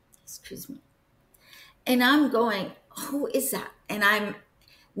 Excuse me. And I'm going, who is that? And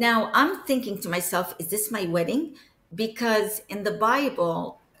I'm thinking to myself, is this my wedding? Because in the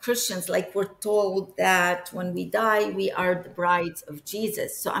Bible, Christians, like, we're told that when we die, we are the brides of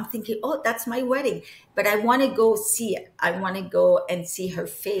Jesus. So I'm thinking, oh, that's my wedding. But I want to go see it. I want to go and see her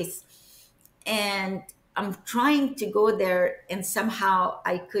face. And I'm trying to go there, and somehow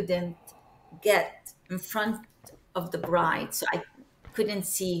I couldn't get in front of the bride. So I couldn't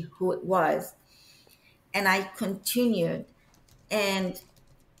see who it was. And I continued, and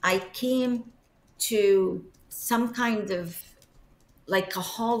I came to some kind of like a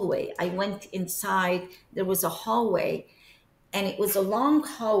hallway. I went inside, there was a hallway, and it was a long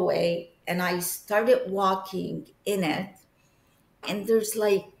hallway, and I started walking in it, and there's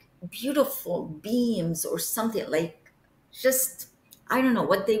like beautiful beams or something, like, just, I don't know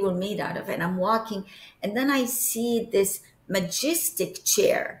what they were made out of. And I'm walking, and then I see this majestic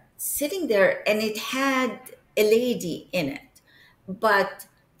chair sitting there, and it had a lady in it, but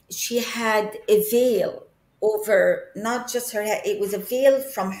she had a veil over not just her head, it was a veil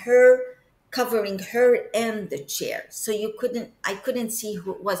from her covering her and the chair. So I couldn't see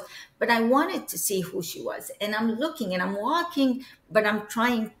who it was, but I wanted to see who she was. And I'm looking and I'm walking, but I'm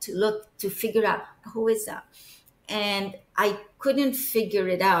trying to look to figure out who is that. And I couldn't figure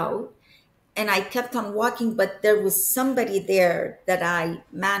it out. And I kept on walking, but there was somebody there that I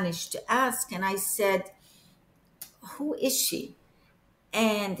managed to ask. And I said, "Who is she?"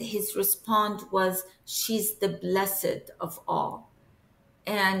 And his response was, "She's the blessed of all."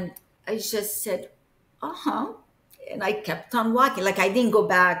 And I just said, "Uh huh." And I kept on walking. Like I didn't go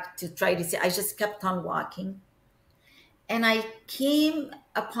back to try to see, I just kept on walking. And I came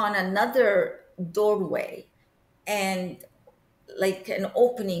upon another doorway and like an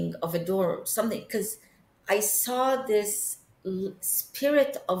opening of a door or something, because I saw this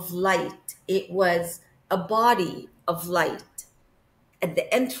spirit of light. It was a body of light at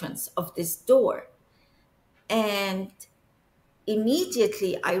the entrance of this door. And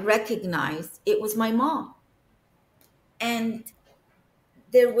immediately I recognized it was my mom. And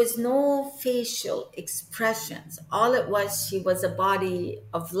there was no facial expressions. All it was, she was a body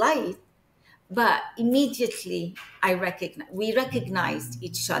of light. But immediately we recognized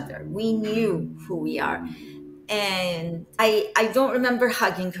each other. We knew who we are. And I don't remember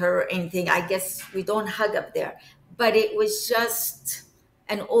hugging her or anything. I guess we don't hug up there. But it was just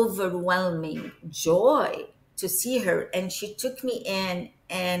an overwhelming joy to see her. And she took me in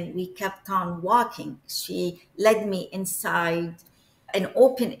and we kept on walking. She led me inside an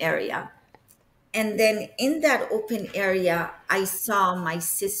open area. And then in that open area, I saw my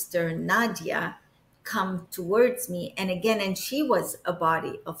sister Nadia come towards me. And again, and she was a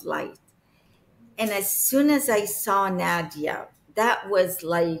body of light. And as soon as I saw Nadia, that was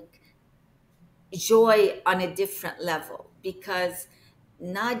like joy on a different level, because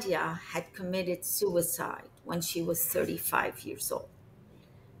Nadia had committed suicide when she was 35 years old.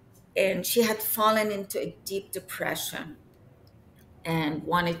 And she had fallen into a deep depression and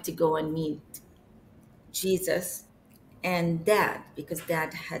wanted to go and meet Jesus and dad, because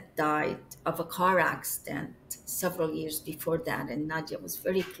dad had died of a car accident several years before that. And Nadia was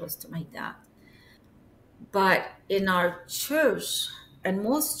very close to my dad. But in our church, and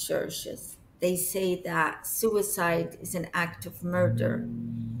most churches, they say that suicide is an act of murder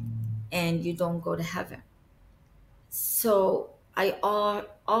and you don't go to heaven. So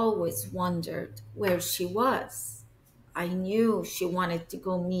always wondered where she was. I knew she wanted to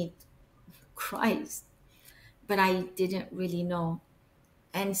go meet Christ, but I didn't really know.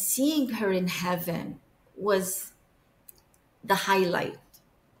 And seeing her in heaven was the highlight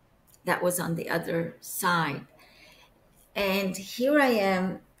that was on the other side. And here I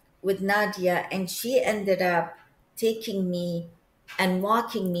am with Nadia, and she ended up taking me and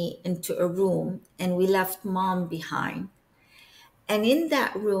walking me into a room, and we left mom behind. And in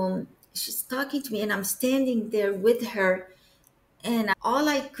that room, she's talking to me, and I'm standing there with her. And all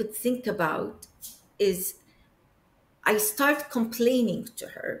I could think about is I start complaining to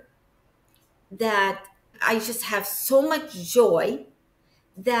her that I just have so much joy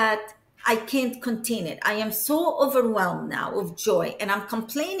that I can't contain it. I am so overwhelmed now of joy, and I'm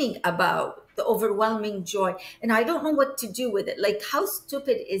complaining about the overwhelming joy, and I don't know what to do with it. Like, how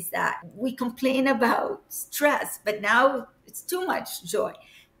stupid is that? We complain about stress, but now it's too much joy.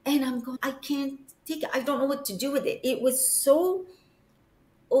 And I'm going, I can't take it. I don't know what to do with it. It was so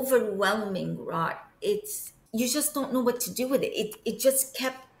overwhelming, Rod. You just don't know what to do with it. It just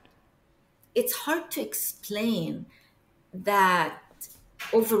kept, it's hard to explain that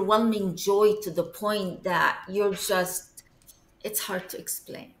overwhelming joy to the point that it's hard to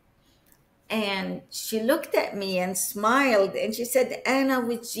explain. And she looked at me and smiled and she said, "Anna,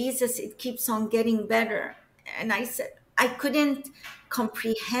 with Jesus, it keeps on getting better." And I said, I couldn't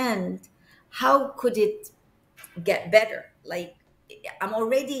comprehend how could it get better. Like, I'm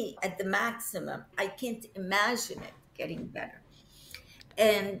already at the maximum. I can't imagine it getting better.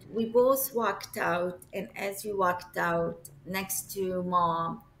 And we both walked out, and as we walked out, next to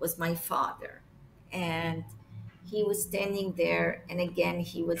mom was my father. And he was standing there, and again,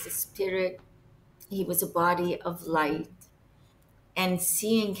 he was a spirit, he was a body of light. And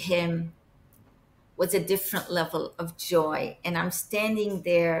seeing him was a different level of joy. And I'm standing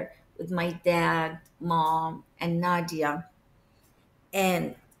there with my dad, mom, and Nadia.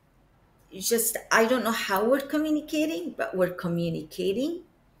 And just, I don't know how we're communicating, but we're communicating.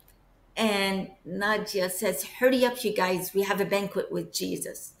 And Nadia says, "Hurry up, you guys. We have a banquet with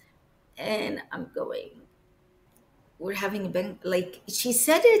Jesus." And I'm going, "We're having a banquet." Like, she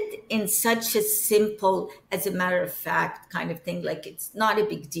said it in such a simple, as a matter of fact kind of thing. Like, it's not a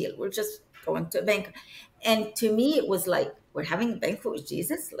big deal. We're just going to a banquet. And to me, it was like, we're having a banquet with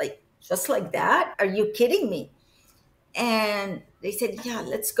Jesus? Like, just like that? Are you kidding me? And they said, "Yeah,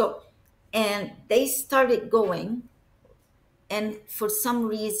 let's go." And they started going. And for some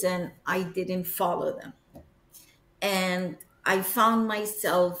reason, I didn't follow them. And I found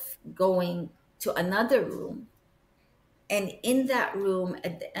myself going to another room. And in that room,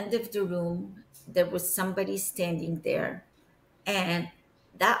 at the end of the room, there was somebody standing there. And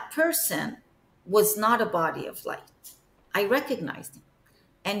that person was not a body of light. I recognized him.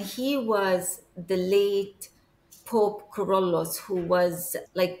 And he was the late Pope Corollos, who was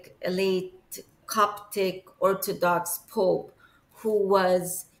like a late Coptic Orthodox Pope, who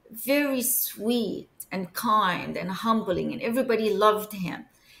was very sweet and kind and humbling, and everybody loved him.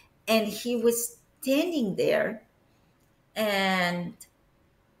 And he was standing there, and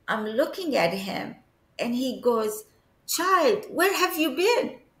I'm looking at him, and he goes, "Child, where have you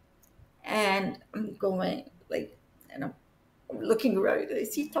been?" And I'm going, like, and I'm looking around.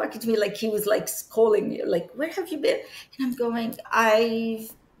 Is he talking to me like he was like scolding me, like, "Where have you been?" And I'm going,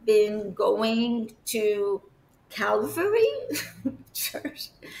 "I've been going to Calvary Church."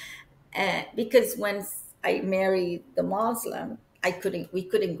 And because when I married the Muslim, we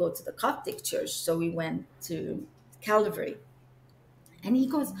couldn't go to the Coptic church, so we went to Calvary. And he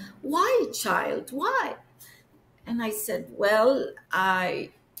goes, "Why, child? Why?" And I said, "Well,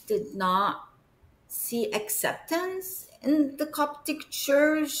 I did not see acceptance in the Coptic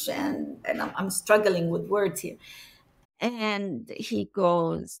church." And I'm struggling with words here. And he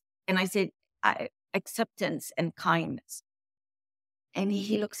goes, and I said, "Acceptance and kindness." And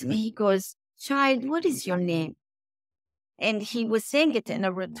he looks at me, he goes, "Child, what is your name?" And he was saying it in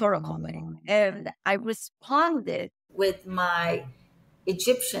a rhetorical way. And I responded with my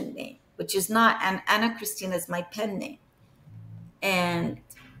Egyptian name, which is not, and Anna Christina is my pen name. And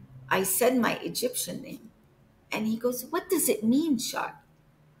I said my Egyptian name. And he goes, "What does it mean, Shar?"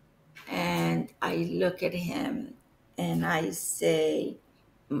 And I look at him and I say,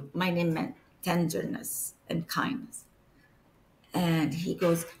 "My name meant tenderness and kindness." And he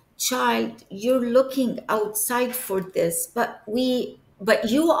goes, "Child, you're looking outside for this, but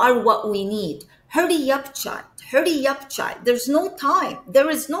you are what we need. Hurry up, child. Hurry up, child. There's no time. There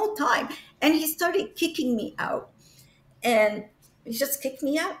is no time." And he started kicking me out. And he just kicked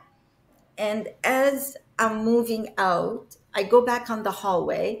me out. And as I'm moving out, I go back on the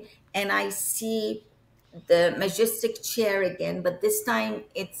hallway and I see the majestic chair again, but this time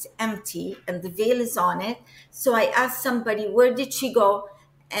it's empty and the veil is on it. So I ask somebody, "Where did she go?"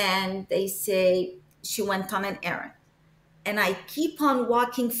 And they say, "She went on an errand." And I keep on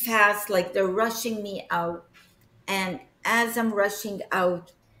walking fast, like they're rushing me out. And as I'm rushing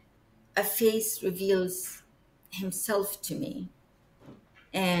out, a face reveals himself to me.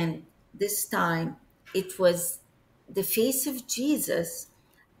 And this time it was the face of Jesus,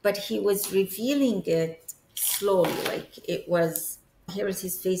 but he was revealing it slowly. Like it was, here is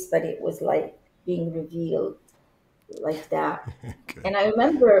his face, but it was like being revealed like that. Okay. And I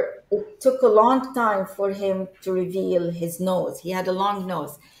remember it took a long time for him to reveal his nose. He had a long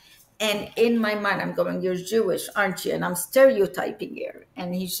nose. And in my mind, I'm going, "You're Jewish, aren't you?" And I'm stereotyping here.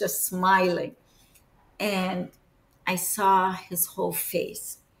 And he's just smiling. And I saw his whole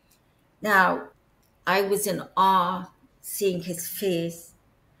face. Now, I was in awe seeing his face,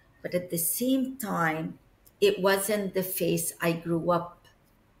 but at the same time, it wasn't the face I grew up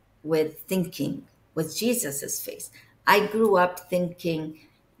with thinking was Jesus's face. I grew up thinking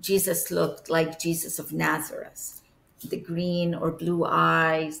Jesus looked like Jesus of Nazareth, the green or blue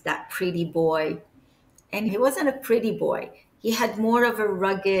eyes, that pretty boy. And he wasn't a pretty boy. He had more of a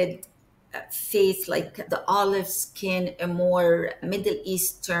rugged face, like the olive skin, a more Middle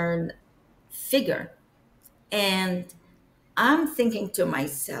Eastern figure. And I'm thinking to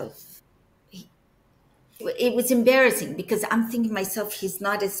myself, it was embarrassing because I'm thinking to myself, he's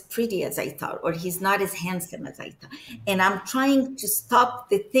not as pretty as I thought, or he's not as handsome as I thought. And I'm trying to stop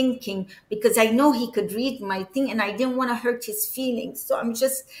the thinking because I know he could read my thing and I didn't want to hurt his feelings. So I'm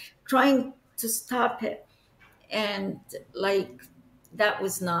just trying to stop it. And like, that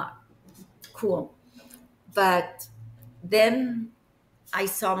was not cool. But then I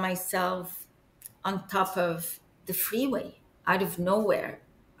saw myself on top of the freeway out of nowhere.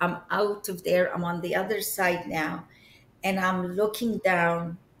 I'm out of there. I'm on the other side now. And I'm looking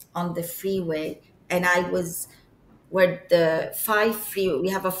down on the freeway. And I was where the five freeway, we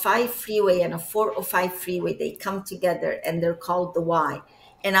have a five freeway and a 405 freeway. They come together and they're called the Y.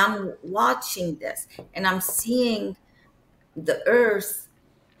 And I'm watching this and I'm seeing the earth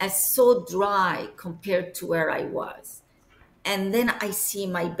as so dry compared to where I was. And then I see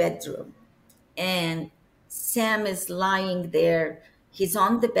my bedroom and Sam is lying there. He's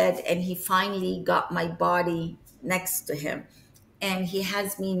on the bed and he finally got my body next to him. And he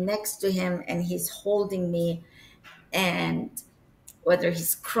has me next to him and he's holding me. And whether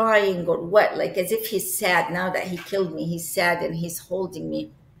he's crying or what, like as if he's sad now that he killed me. He's sad and he's holding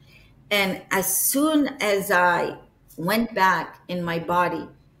me. And as soon as I went back in my body,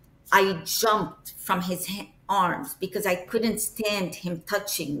 I jumped from his arms because I couldn't stand him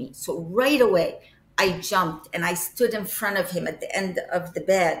touching me. So right away, I jumped and I stood in front of him at the end of the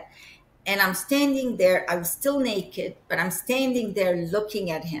bed. And I'm standing there. I was still naked, but I'm standing there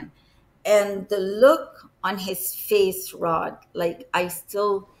looking at him. And the look on his face, Rod, like I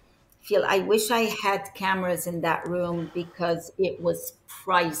still feel, I wish I had cameras in that room because it was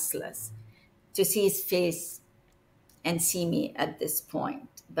priceless to see his face and see me at this point.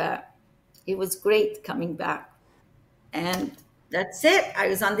 But it was great coming back. And that's it. I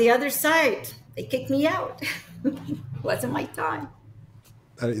was on the other side. They kicked me out. It wasn't my time.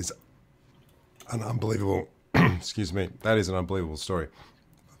 That is an unbelievable, excuse me, that is an unbelievable story.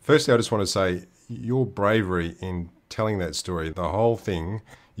 Firstly, I just want to say your bravery in telling that story, the whole thing,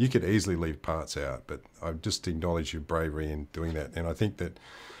 you could easily leave parts out, but I just acknowledge your bravery in doing that. And I think that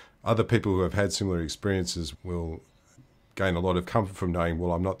other people who have had similar experiences will gain a lot of comfort from knowing,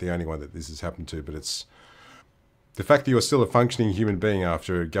 well, I'm not the only one that this has happened to, but it's the fact that you're still a functioning human being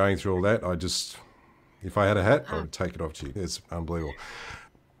after going through all that. If I had a hat, I would take it off to you. It's unbelievable.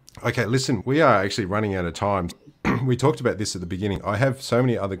 Okay, listen, we are actually running out of time. We talked about this at the beginning. I have so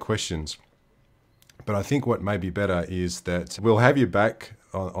many other questions, but I think what may be better is that we'll have you back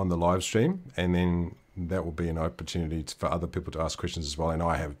on the live stream, and then that will be an opportunity for other people to ask questions as well. And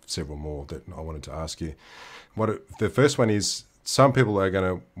I have several more that I wanted to ask you. The first one is, some people are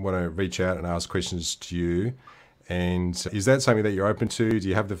going to want to reach out and ask questions to you. And is that something that you're open to? Do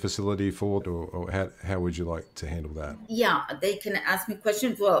you have the facility for it, or how would you like to handle that? Yeah, they can ask me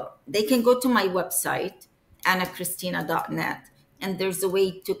questions. Well, they can go to my website, annachristina.net, and there's a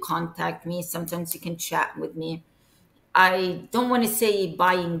way to contact me. Sometimes you can chat with me. I don't want to say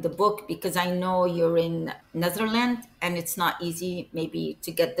buying the book because I know you're in Netherlands and it's not easy maybe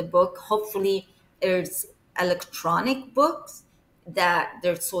to get the book. Hopefully there's electronic books that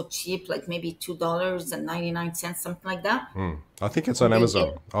they're so cheap, like maybe $2.99, something like that. I think it's on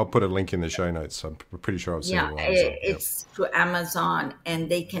Amazon. I'll put a link in the show notes. I'm pretty sure I've seen it on Amazon. It's through Amazon, and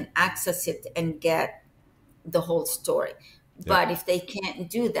they can access it and get the whole story. But if they can't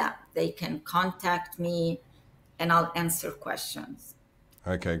do that, they can contact me and I'll answer questions.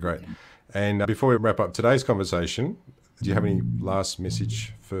 Okay, great. And before we wrap up today's conversation, do you have any last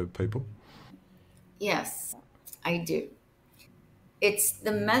message for people? Yes, I do. It's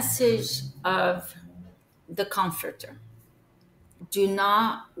the message of the Comforter. Do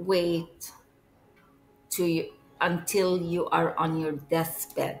not wait until you are on your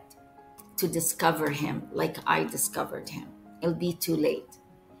deathbed to discover him like I discovered him. It'll be too late.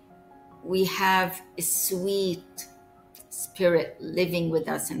 We have a sweet spirit living with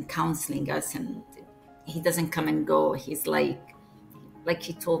us and counseling us, and he doesn't come and go. He's like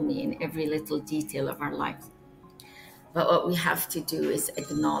he told me, in every little detail of our lives. But what we have to do is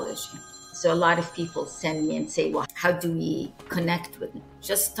acknowledge him. So a lot of people send me and say, well, how do we connect with him?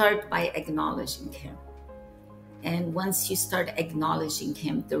 Just start by acknowledging him. And once you start acknowledging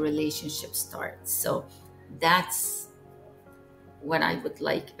him, the relationship starts. So that's what I would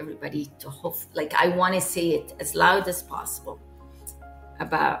like everybody to hope. Like, I want to say it as loud as possible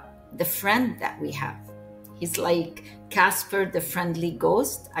about the friend that we have. He's like Casper, the friendly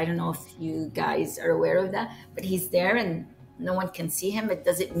ghost. I don't know if you guys are aware of that, but he's there and no one can see him. It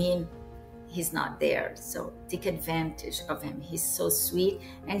doesn't mean he's not there. So take advantage of him. He's so sweet,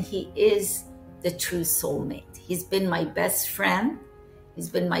 and he is the true soulmate. He's been my best friend. He's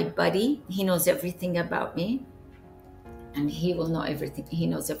been my buddy. He knows everything about me, and he will know everything. He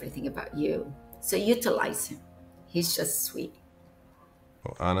knows everything about you. So utilize him. He's just sweet.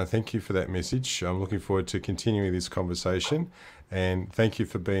 Well, Anna, thank you for that message. I'm looking forward to continuing this conversation, and thank you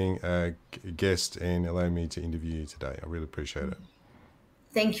for being a guest and allowing me to interview you today. I really appreciate it.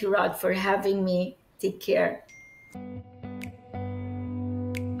 Thank you, Rod, for having me. Take care.